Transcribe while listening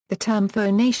The term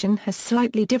phonation has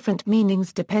slightly different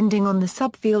meanings depending on the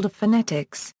subfield of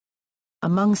phonetics.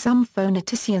 Among some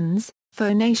phoneticians,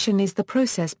 phonation is the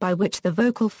process by which the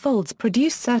vocal folds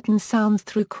produce certain sounds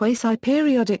through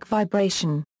quasi-periodic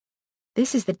vibration.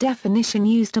 This is the definition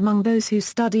used among those who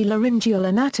study laryngeal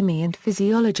anatomy and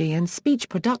physiology and speech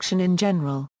production in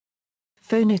general.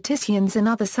 Phoneticians and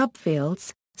other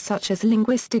subfields, such as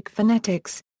linguistic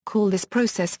phonetics, call this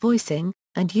process voicing,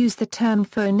 and use the term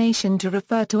phonation to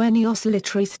refer to any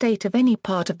oscillatory state of any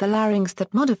part of the larynx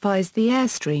that modifies the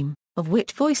airstream, of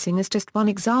which voicing is just one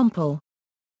example.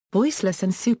 Voiceless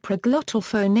and supra-glottal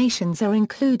phonations are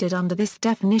included under this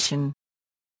definition.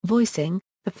 Voicing,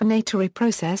 the phonatory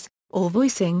process, or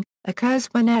voicing, occurs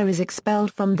when air is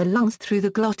expelled from the lungs through the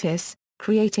glottis,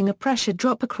 creating a pressure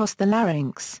drop across the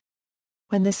larynx.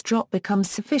 When this drop becomes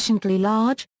sufficiently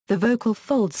large, the vocal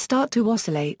folds start to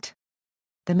oscillate.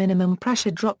 The minimum pressure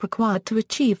drop required to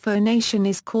achieve phonation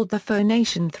is called the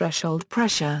phonation threshold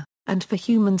pressure, and for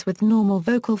humans with normal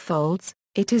vocal folds,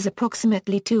 it is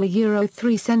approximately 2 to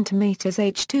 3 cm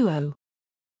H2O.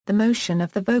 The motion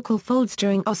of the vocal folds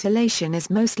during oscillation is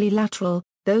mostly lateral,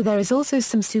 though there is also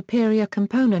some superior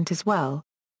component as well.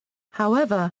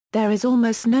 However, there is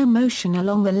almost no motion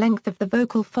along the length of the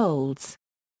vocal folds.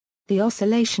 The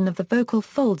oscillation of the vocal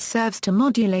folds serves to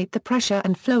modulate the pressure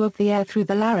and flow of the air through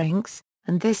the larynx,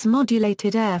 and this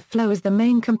modulated air flow is the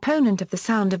main component of the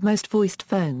sound of most voiced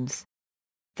phones.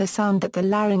 The sound that the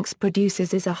larynx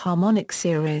produces is a harmonic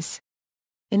series.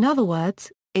 In other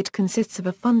words, it consists of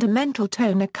a fundamental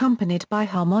tone accompanied by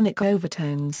harmonic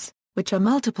overtones, which are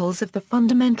multiples of the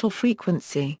fundamental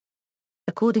frequency.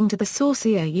 According to the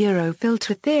Saussure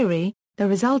filter theory, the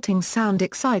resulting sound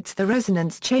excites the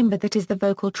resonance chamber that is the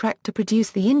vocal tract to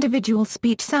produce the individual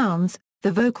speech sounds.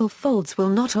 The vocal folds will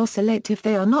not oscillate if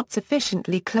they are not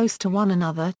sufficiently close to one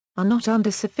another, are not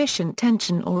under sufficient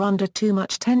tension or under too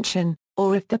much tension,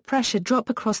 or if the pressure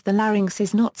drop across the larynx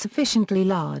is not sufficiently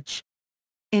large.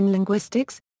 In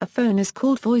linguistics, a phone is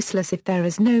called voiceless if there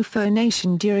is no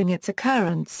phonation during its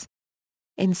occurrence.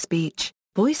 In speech,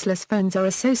 voiceless phones are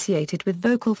associated with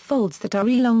vocal folds that are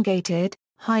elongated,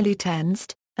 highly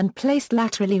tensed, and placed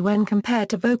laterally when compared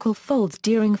to vocal folds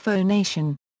during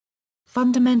phonation.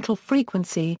 Fundamental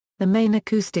frequency, the main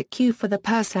acoustic cue for the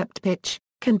percept pitch,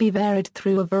 can be varied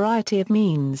through a variety of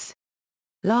means.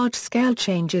 Large-scale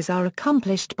changes are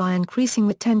accomplished by increasing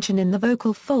the tension in the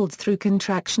vocal folds through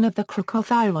contraction of the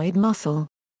cricothyroid muscle.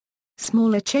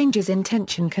 Smaller changes in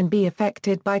tension can be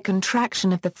affected by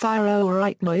contraction of the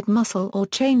thyroarytenoid muscle or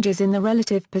changes in the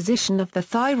relative position of the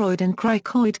thyroid and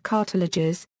cricoid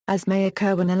cartilages, as may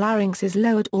occur when a larynx is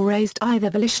lowered or raised either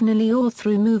volitionally or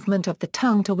through movement of the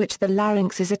tongue to which the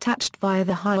larynx is attached via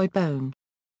the hyoid bone.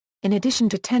 In addition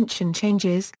to tension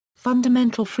changes,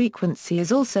 fundamental frequency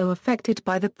is also affected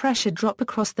by the pressure drop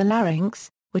across the larynx,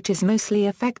 which is mostly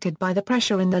affected by the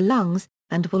pressure in the lungs,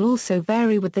 and will also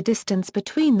vary with the distance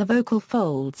between the vocal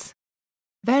folds.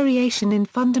 Variation in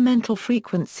fundamental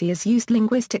frequency is used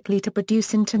linguistically to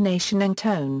produce intonation and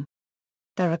tone.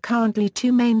 There are currently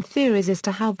two main theories as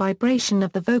to how vibration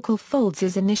of the vocal folds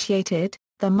is initiated,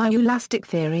 the myoelastic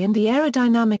theory and the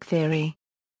aerodynamic theory.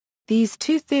 These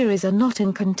two theories are not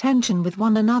in contention with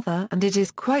one another, and it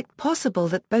is quite possible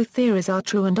that both theories are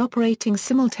true and operating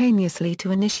simultaneously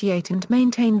to initiate and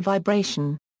maintain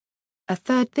vibration. A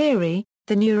third theory,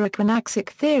 the Naraku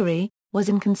theory, was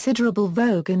in considerable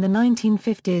vogue in the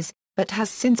 1950s, but has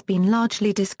since been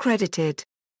largely discredited.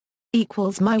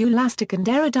 Myoelastic and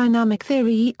aerodynamic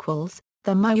theory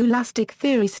The myoelastic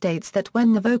theory states that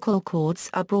when the vocal cords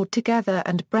are brought together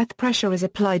and breath pressure is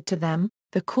applied to them,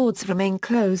 the cords remain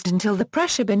closed until the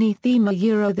pressure beneath them the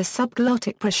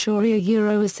subglottic pressure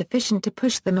is sufficient to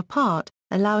push them apart,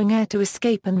 allowing air to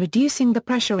escape and reducing the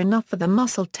pressure enough for the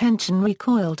muscle tension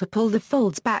recoil to pull the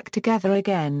folds back together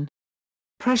again.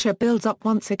 Pressure builds up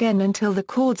once again until the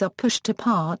cords are pushed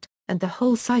apart, and the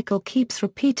whole cycle keeps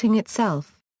repeating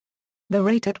itself. The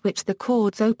rate at which the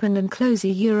cords open and close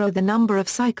the number of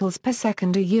cycles per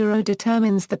second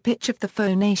determines the pitch of the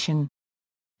phonation.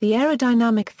 The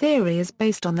aerodynamic theory is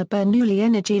based on the Bernoulli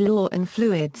energy law in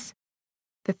fluids.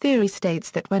 The theory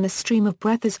states that when a stream of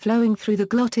breath is flowing through the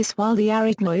glottis while the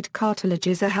arytenoid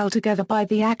cartilages are held together by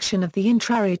the action of the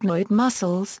intraarytenoid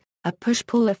muscles, a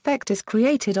push-pull effect is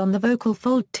created on the vocal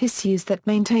fold tissues that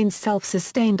maintains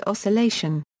self-sustained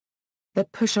oscillation. The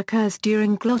push occurs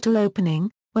during glottal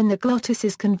opening, when the glottis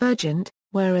is convergent,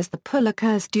 whereas the pull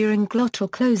occurs during glottal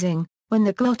closing, when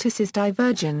the glottis is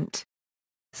divergent.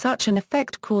 Such an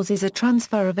effect causes a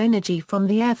transfer of energy from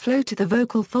the airflow to the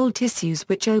vocal fold tissues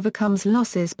which overcomes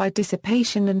losses by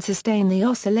dissipation and sustain the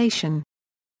oscillation.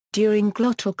 During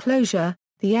glottal closure,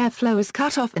 the airflow is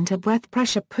cut off until breath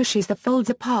pressure pushes the folds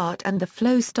apart and the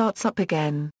flow starts up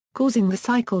again, causing the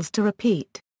cycles to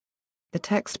repeat. The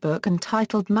textbook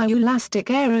entitled Voiceless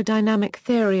Aerodynamic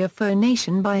Theory of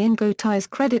Phonation by Ingo Thijs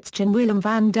credits Jan Willem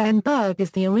van den Berg as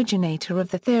the originator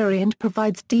of the theory and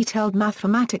provides detailed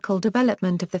mathematical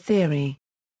development of the theory.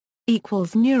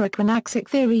 Naraku Anoxic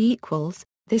theory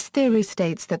This theory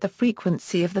states that the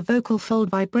frequency of the vocal fold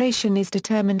vibration is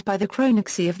determined by the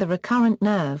chronoxy of the recurrent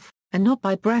nerve, and not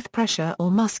by breath pressure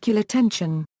or muscular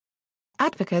tension.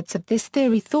 Advocates of this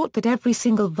theory thought that every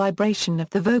single vibration of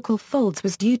the vocal folds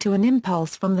was due to an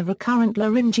impulse from the recurrent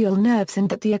laryngeal nerves and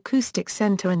that the acoustic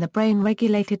center in the brain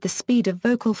regulated the speed of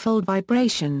vocal fold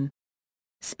vibration.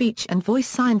 Speech and voice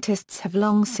scientists have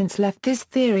long since left this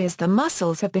theory as the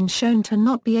muscles have been shown to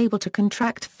not be able to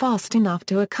contract fast enough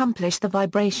to accomplish the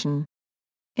vibration.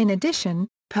 In addition,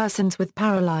 persons with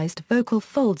paralyzed vocal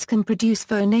folds can produce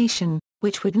phonation,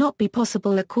 which would not be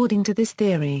possible according to this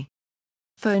theory.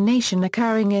 Phonation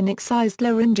occurring in excised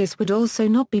larynges would also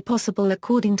not be possible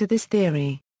according to this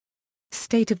theory.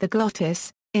 State of the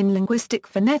glottis. In linguistic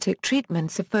phonetic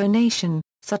treatments of phonation,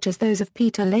 such as those of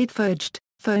Peter Laidfoged,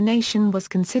 phonation was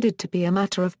considered to be a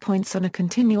matter of points on a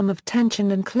continuum of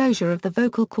tension and closure of the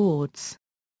vocal cords.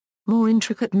 More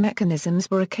intricate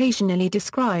mechanisms were occasionally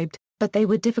described, but they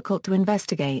were difficult to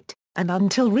investigate, and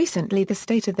until recently the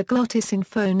state of the glottis and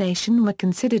phonation were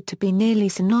considered to be nearly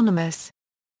synonymous.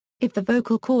 If the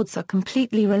vocal cords are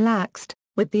completely relaxed,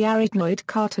 with the arytenoid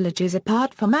cartilages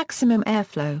apart for maximum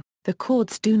airflow, the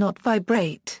cords do not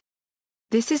vibrate.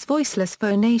 This is voiceless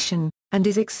phonation, and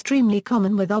is extremely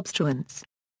common with obstruents.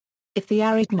 If the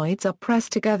arytenoids are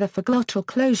pressed together for glottal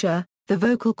closure, the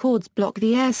vocal cords block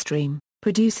the airstream,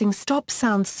 producing stop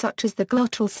sounds such as the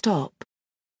glottal stop.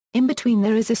 In between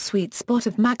there is a sweet spot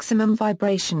of maximum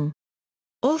vibration.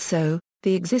 Also,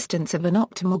 the existence of an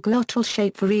optimal glottal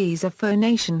shape for ease of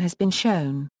phonation has been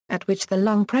shown, at which the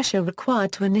lung pressure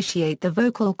required to initiate the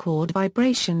vocal cord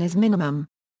vibration is minimum.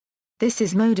 This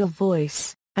is modal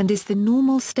voice, and is the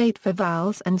normal state for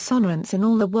vowels and sonorants in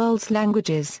all the world's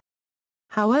languages.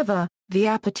 However, the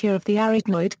aperture of the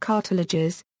arytenoid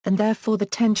cartilages, and therefore the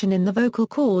tension in the vocal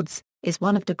cords, is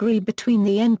one of degree between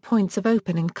the end points of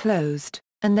open and closed,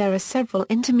 and there are several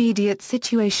intermediate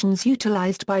situations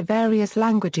utilized by various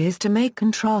languages to make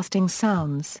contrasting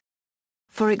sounds.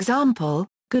 For example,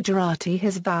 Gujarati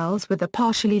has vowels with a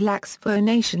partially lax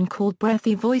phonation called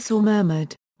breathy voice or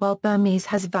murmured, while Burmese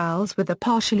has vowels with a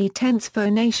partially tense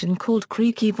phonation called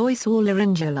creaky voice or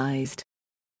laryngealized.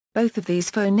 Both of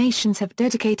these phonations have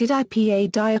dedicated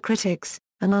IPA diacritics,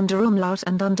 an under umlaut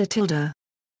and under tilde.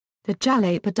 The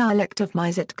Jalapa dialect of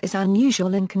Myzetka is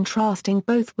unusual in contrasting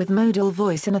both with modal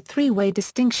voice and a three-way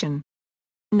distinction.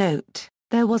 Note: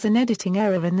 there was an editing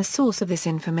error in the source of this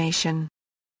information.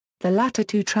 The latter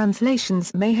two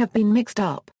translations may have been mixed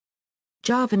up.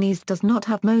 Javanese does not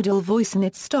have modal voice in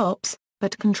its stops,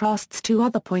 but contrasts two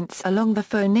other points along the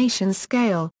phonation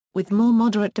scale, with more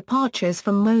moderate departures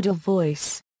from modal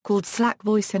voice, called slack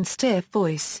voice and stiff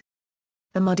voice.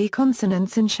 The muddy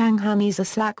consonants in Shanghainese are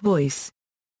slack voice.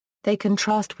 They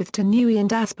contrast with Tanui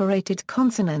and aspirated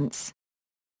consonants.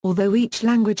 Although each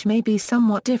language may be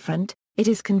somewhat different, it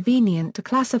is convenient to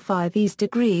classify these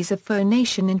degrees of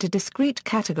phonation into discrete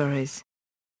categories.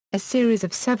 A series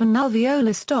of 7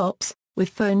 alveolar stops, with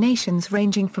phonations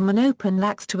ranging from an open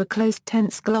lax to a closed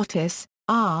tense glottis,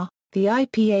 are the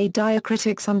IPA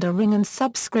diacritics under ring and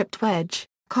subscript wedge,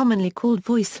 commonly called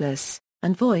voiceless,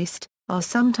 and voiced, are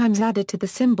sometimes added to the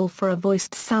symbol for a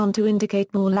voiced sound to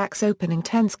indicate more lax open and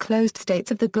tense closed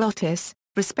states of the glottis,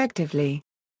 respectively.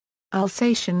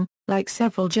 Alsatian, like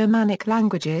several Germanic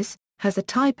languages, has a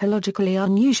typologically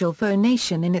unusual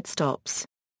phonation in its stops.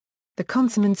 The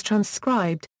consonants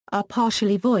transcribed are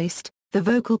partially voiced, the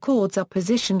vocal cords are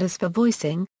positioned as for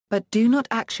voicing, but do not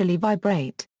actually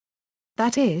vibrate.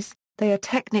 That is, they are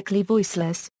technically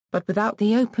voiceless, but without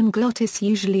the open glottis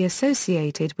usually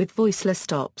associated with voiceless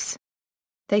stops.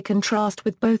 They contrast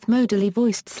with both modally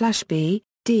voiced /b,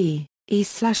 d, e/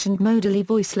 and modally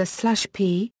voiceless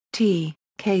 /p, t,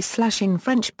 k/ in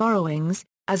French borrowings,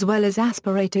 as well as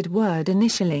aspirated word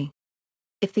initially.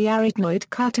 If the arytenoid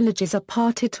cartilages are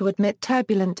parted to admit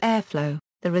turbulent airflow,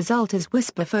 the result is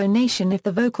whisper phonation if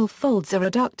the vocal folds are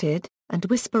adducted, and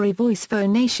whispery voice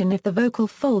phonation if the vocal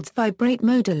folds vibrate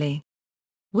modally.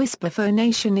 Whisper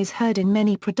phonation is heard in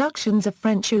many productions of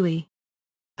French ouï.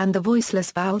 And the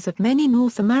voiceless vowels of many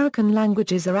North American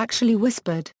languages are actually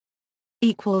whispered.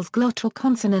 Glottal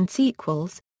consonants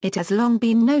It has long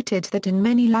been noted that in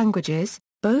many languages,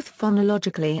 both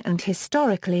phonologically and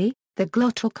historically, the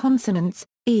glottal consonants,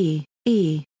 e,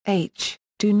 h,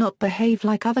 do not behave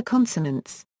like other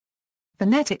consonants.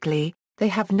 Phonetically, they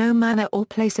have no manner or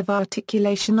place of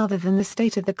articulation other than the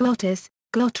state of the glottis,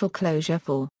 glottal closure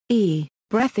for e,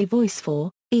 breathy voice for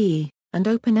e, and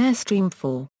open airstream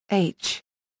for h.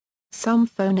 Some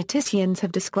phoneticians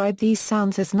have described these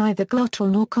sounds as neither glottal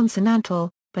nor consonantal,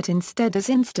 but instead as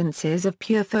instances of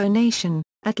pure phonation,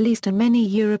 at least in many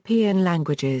European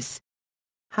languages.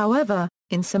 However,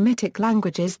 in Semitic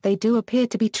languages they do appear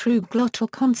to be true glottal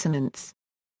consonants.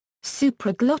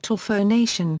 Supra-glottal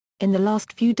phonation. In the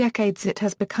last few decades it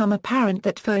has become apparent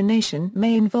that phonation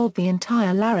may involve the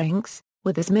entire larynx,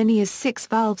 with as many as 6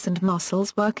 valves and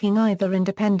muscles working either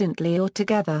independently or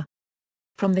together.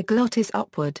 From the glottis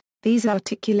upward, these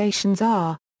articulations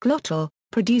are glottal,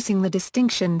 producing the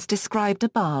distinctions described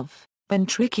above,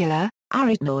 ventricular,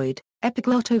 arytenoid,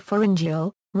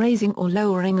 epiglottopharyngeal, raising or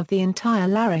lowering of the entire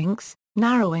larynx,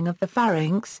 narrowing of the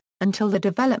pharynx, until the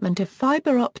development of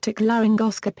fiber optic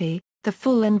laryngoscopy. The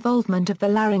full involvement of the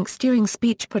larynx during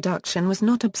speech production was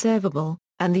not observable,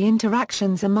 and the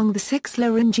interactions among the 6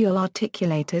 laryngeal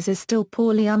articulators is still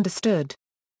poorly understood.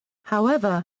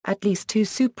 However, at least 2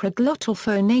 supraglottal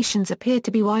phonations appear to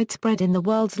be widespread in the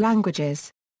world's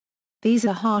languages. These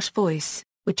are harsh voice,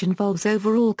 which involves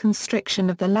overall constriction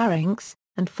of the larynx,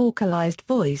 and focalized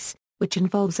voice, which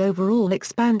involves overall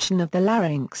expansion of the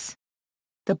larynx.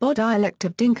 The Bod dialect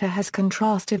of Dinka has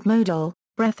contrastive modal,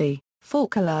 breathy,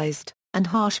 focalized, and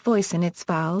harsh voice in its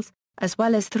vowels, as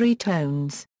well as 3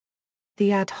 tones.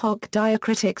 The ad hoc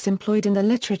diacritics employed in the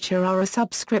literature are a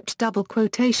subscript double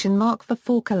quotation mark for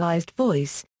focalized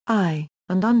voice, I,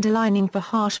 and underlining for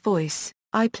harsh voice,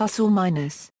 I plus or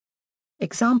minus.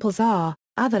 Examples are,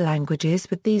 other languages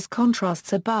with these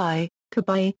contrasts are Bai,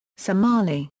 Kabai,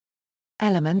 Somali.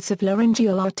 Elements of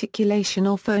laryngeal articulation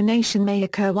or phonation may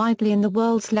occur widely in the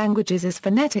world's languages as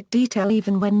phonetic detail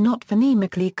even when not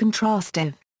phonemically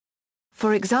contrastive.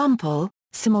 For example,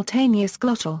 simultaneous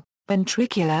glottal,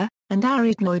 ventricular, and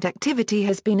arytenoid activity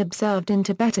has been observed in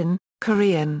Tibetan,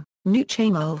 Korean,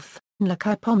 Nuchamulth,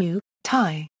 Nlakapomu,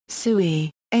 Thai, Sui,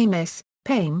 Amis,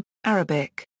 Pame,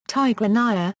 Arabic,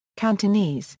 Tigrinya,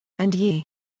 Cantonese, and Yi.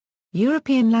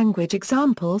 European language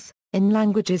examples, in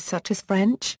languages such as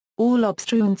French, all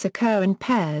obstruents occur in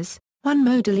pairs, one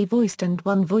modally voiced and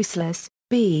one voiceless,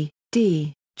 B,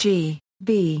 D, G,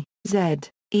 B, Z,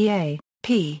 E, A,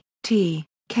 P, T,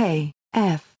 K,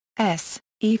 F, S,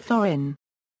 E florin.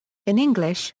 In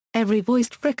English, every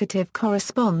voiced fricative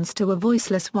corresponds to a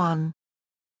voiceless one.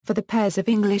 For the pairs of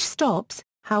English stops,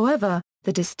 however,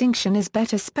 the distinction is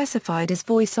better specified as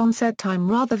voice onset time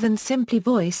rather than simply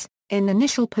voice, in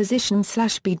initial position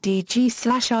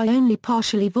 /BDG/I only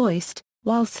partially voiced,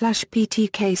 while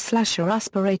 /PTK/ are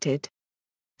aspirated.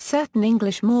 Certain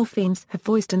English morphemes have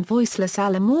voiced and voiceless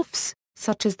allomorphs,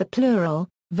 such as the plural,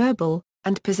 verbal,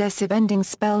 and possessive endings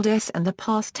spelled s and the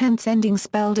past tense ending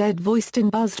spelled ed voiced in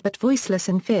buzzed but voiceless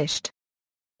in fished.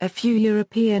 A few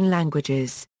European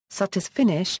languages, such as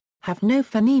Finnish, have no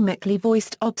phonemically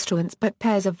voiced obstruents but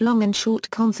pairs of long and short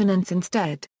consonants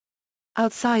instead.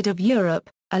 Outside of Europe,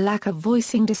 a lack of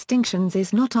voicing distinctions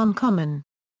is not uncommon.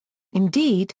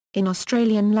 Indeed, in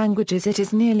Australian languages it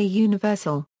is nearly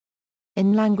universal.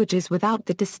 In languages without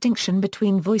the distinction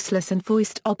between voiceless and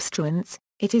voiced obstruents,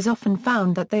 it is often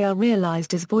found that they are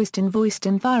realized as voiced in voiced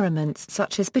environments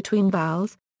such as between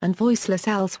vowels, and voiceless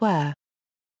elsewhere.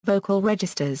 Vocal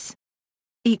registers.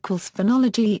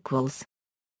 Phonology.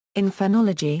 In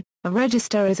phonology, a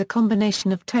register is a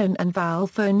combination of tone and vowel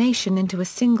phonation into a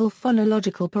single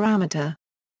phonological parameter.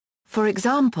 For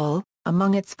example,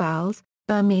 among its vowels,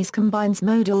 Burmese combines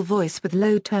modal voice with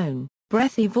low tone,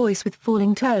 breathy voice with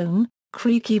falling tone,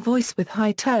 creaky voice with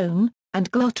high tone, and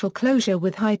glottal closure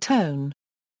with high tone.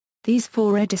 These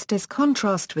 4 registers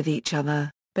contrast with each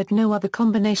other, but no other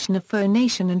combination of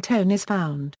phonation and tone is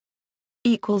found.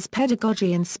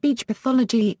 Pedagogy and speech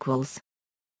pathology.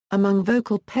 Among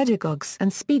vocal pedagogues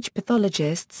and speech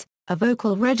pathologists, a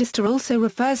vocal register also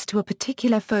refers to a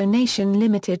particular phonation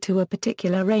limited to a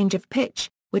particular range of pitch,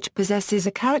 which possesses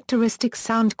a characteristic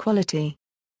sound quality.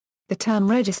 The term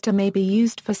register may be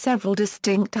used for several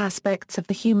distinct aspects of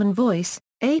the human voice,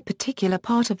 a particular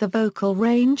part of the vocal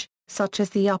range, such as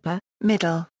the upper,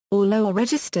 middle, or lower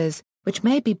registers, which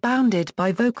may be bounded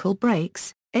by vocal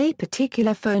breaks, a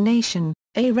particular phonation,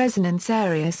 a resonance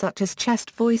area such as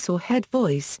chest voice or head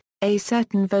voice, a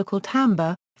certain vocal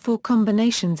timbre. 4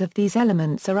 combinations of these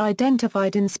elements are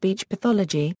identified in speech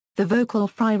pathology: the vocal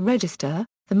fry register,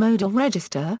 the modal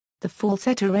register, the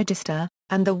falsetto register,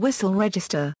 and the whistle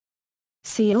register.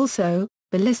 See also,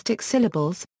 ballistic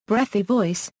syllables, breathy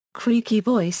voice, creaky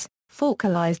voice,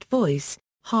 focalized voice,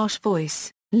 harsh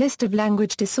voice, list of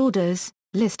language disorders,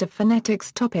 List of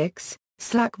phonetics topics: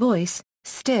 slack voice,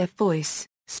 stiff voice,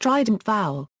 strident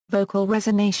vowel, vocal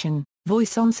resonation,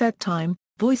 voice onset time,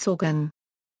 voice organ.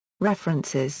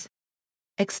 References.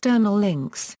 External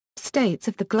links: States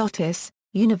of the Glottis,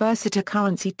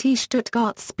 Universität T.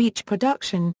 Stuttgart Speech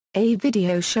Production, a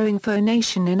video showing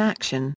phonation in action.